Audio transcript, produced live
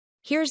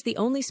Here's the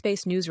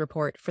OnlySpace News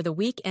Report for the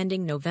week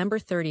ending November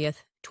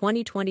 30th,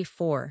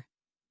 2024.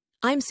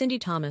 I'm Cindy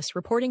Thomas,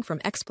 reporting from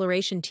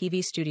Exploration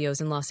TV studios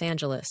in Los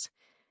Angeles.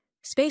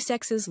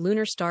 SpaceX's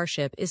lunar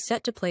Starship is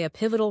set to play a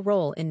pivotal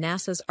role in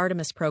NASA's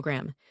Artemis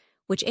program,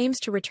 which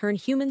aims to return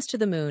humans to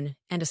the moon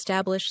and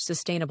establish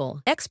sustainable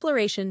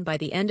exploration by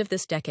the end of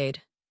this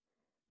decade.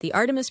 The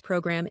Artemis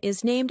program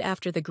is named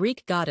after the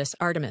Greek goddess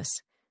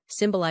Artemis,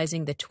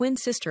 symbolizing the twin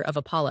sister of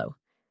Apollo,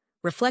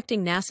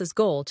 reflecting NASA's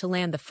goal to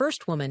land the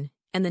first woman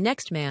and the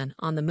next man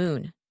on the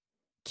moon.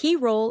 Key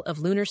role of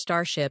Lunar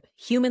Starship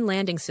Human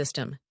Landing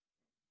System,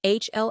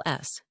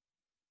 HLS.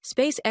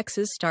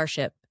 SpaceX's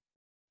Starship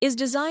is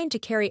designed to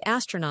carry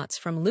astronauts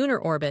from lunar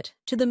orbit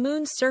to the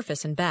moon's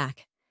surface and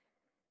back.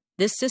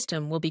 This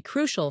system will be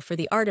crucial for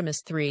the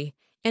Artemis 3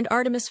 and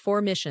Artemis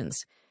 4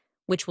 missions,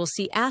 which will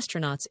see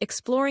astronauts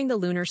exploring the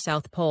lunar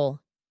South Pole.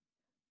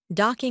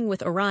 Docking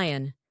with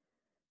Orion.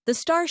 The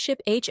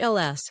Starship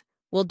HLS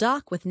will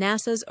dock with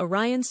NASA's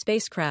Orion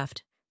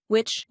spacecraft,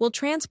 which will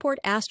transport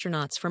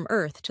astronauts from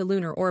Earth to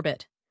lunar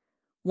orbit.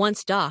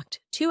 Once docked,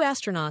 2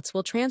 astronauts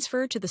will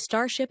transfer to the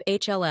Starship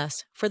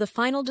HLS for the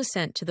final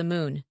descent to the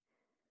moon.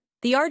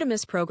 The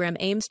Artemis program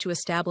aims to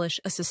establish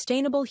a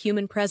sustainable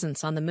human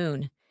presence on the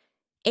moon.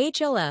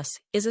 HLS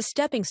is a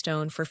stepping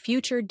stone for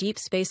future deep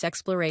space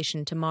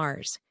exploration to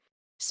Mars.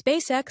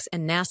 SpaceX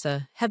and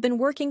NASA have been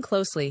working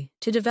closely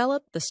to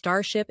develop the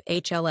Starship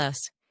HLS,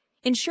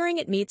 ensuring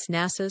it meets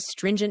NASA's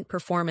stringent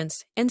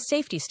performance and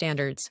safety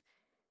standards.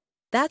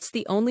 That's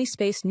the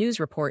OnlySpace News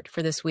Report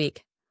for this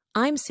week.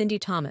 I'm Cindy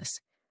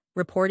Thomas,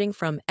 reporting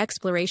from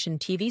Exploration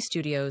TV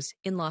studios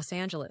in Los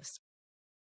Angeles.